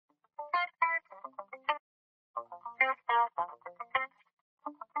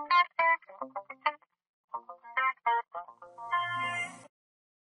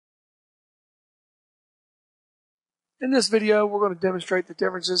In this video, we're going to demonstrate the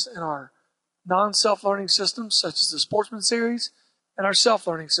differences in our non-self-learning systems, such as the Sportsman series, and our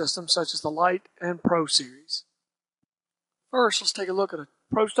self-learning systems, such as the Light and Pro series. First, let's take a look at a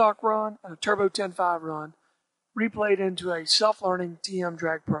Pro Stock run and a Turbo 10.5 run replayed into a self-learning TM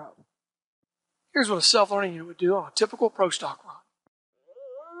Drag Pro. Here's what a self-learning unit would do on a typical Pro Stock run.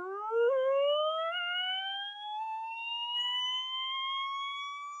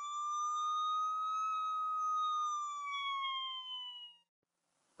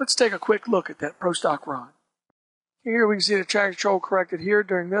 Let's take a quick look at that Pro Stock run. Here we can see the traction control corrected here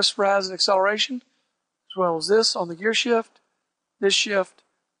during this rise and acceleration, as well as this on the gear shift, this shift,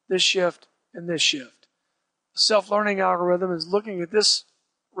 this shift, and this shift. The self-learning algorithm is looking at this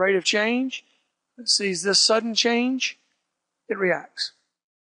rate of change. It sees this sudden change, it reacts.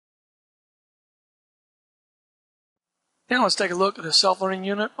 Now let's take a look at a self-learning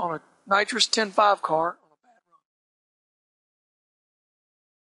unit on a Nitrous 10.5 car.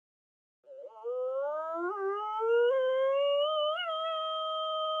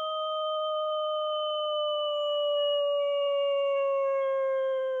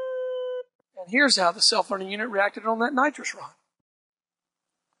 And here's how the self-learning unit reacted on that nitrous run.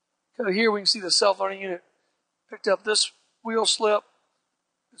 So here we can see the self-learning unit picked up this wheel slip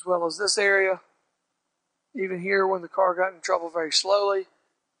as well as this area. Even here when the car got in trouble very slowly,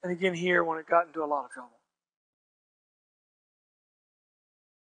 and again here when it got into a lot of trouble.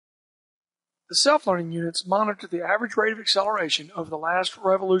 The self-learning units monitor the average rate of acceleration over the last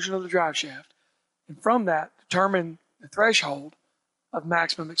revolution of the drive shaft, and from that determine the threshold of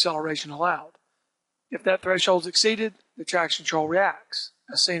maximum acceleration allowed. If that threshold is exceeded, the traction control reacts,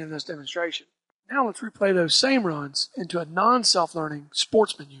 as seen in this demonstration. Now let's replay those same runs into a non-self-learning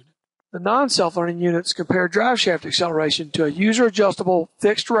Sportsman unit. The non-self-learning units compare drive shaft acceleration to a user-adjustable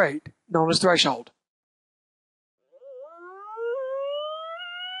fixed rate known as threshold.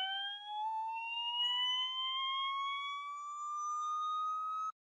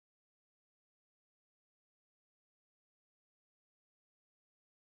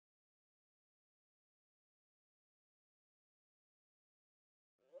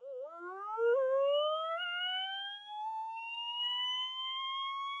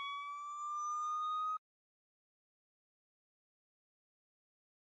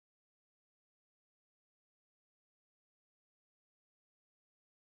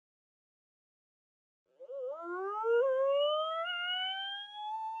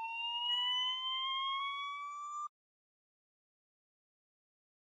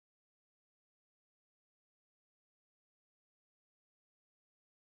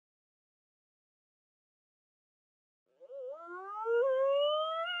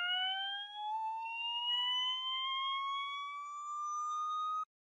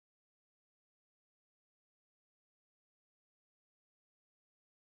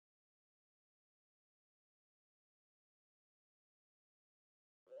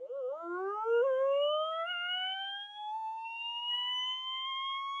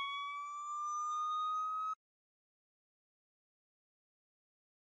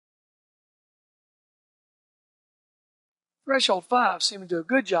 Threshold 5 seemed to do a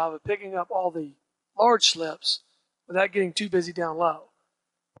good job of picking up all the large slips without getting too busy down low.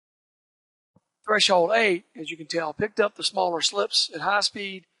 Threshold 8, as you can tell, picked up the smaller slips at high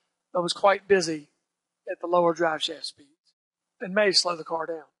speed, but was quite busy at the lower drive shaft speeds and may slow the car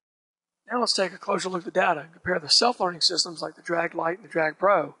down. Now let's take a closer look at the data and compare the self-learning systems like the Drag Lite and the Drag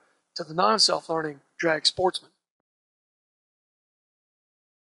Pro to the non-self-learning Drag Sportsman.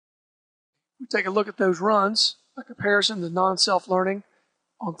 We take a look at those runs, a comparison of the non-self-learning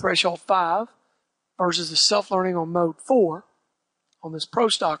on threshold 5 versus the self-learning on mode 4 on this Pro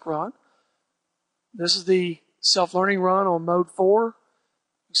Stock run. This is the self-learning run on mode 4.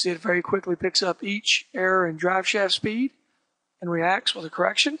 You see it very quickly picks up each error in drive shaft speed and reacts with a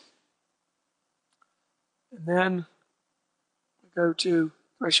correction. And then we go to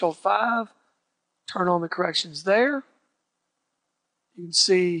threshold 5, turn on the corrections there. You can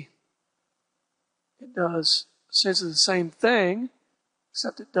see it does essentially the same thing,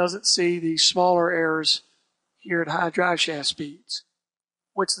 except it doesn't see the smaller errors here at high drive shaft speeds,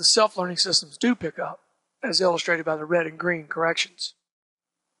 which the self-learning systems do pick up, as illustrated by the red and green corrections.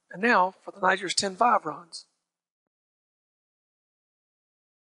 And now for the Nitrous 10.5 runs.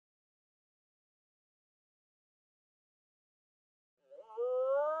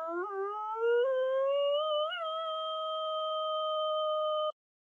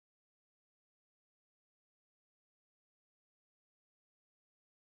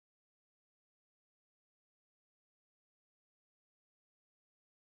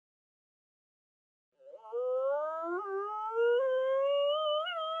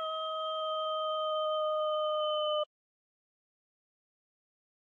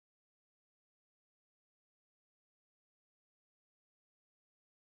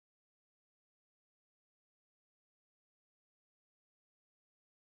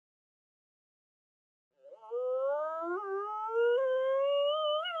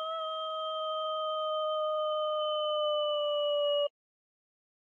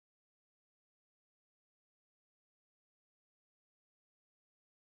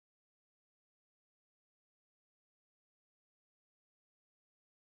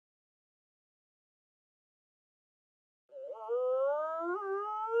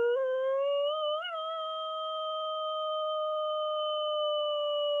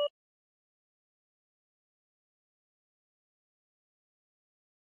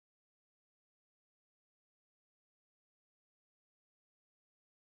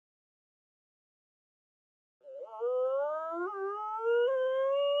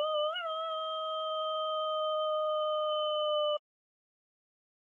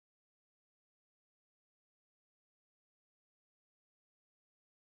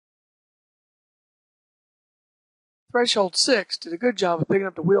 Threshold 6 did a good job of picking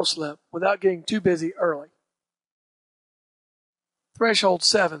up the wheel slip without getting too busy early. Threshold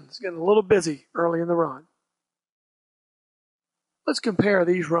 7 is getting a little busy early in the run. Let's compare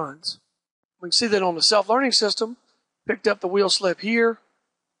these runs. We can see that on the self-learning system, picked up the wheel slip here,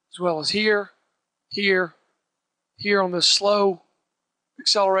 as well as here, here, here on this slow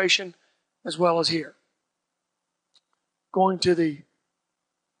acceleration, as well as here. Going to the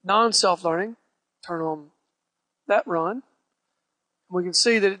non-self-learning, turn on that run. We can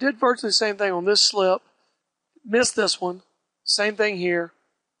see that it did virtually the same thing on this slip, missed this one, same thing here,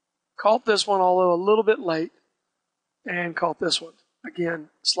 caught this one although a little bit late, and caught this one, again,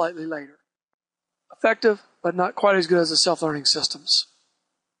 slightly later. Effective, but not quite as good as the self-learning systems.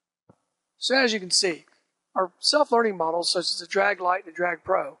 So as you can see, our self-learning models, such as the Drag Lite and the Drag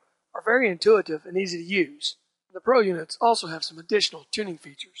Pro, are very intuitive and easy to use. The Pro units also have some additional tuning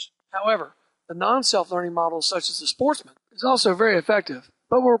features. However, the non-self-learning models, such as the Sportsman, is also very effective,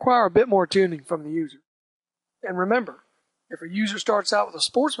 but will require a bit more tuning from the user. And remember, if a user starts out with a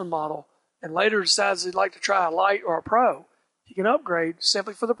Sportsman model and later decides they'd like to try a Lite or a Pro, he can upgrade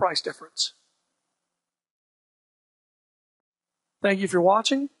simply for the price difference. Thank you for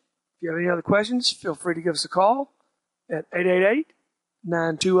watching. If you have any other questions, feel free to give us a call at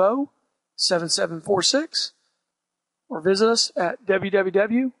 888-920-7746 or visit us at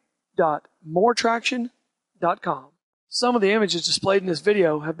www.moretraction.com. Some of the images displayed in this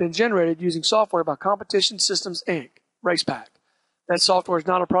video have been generated using software by Competition Systems, Inc., Racepak. That software is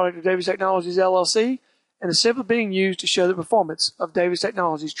not a product of Davis Technologies, LLC, and is simply being used to show the performance of Davis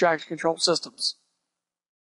Technologies traction control systems.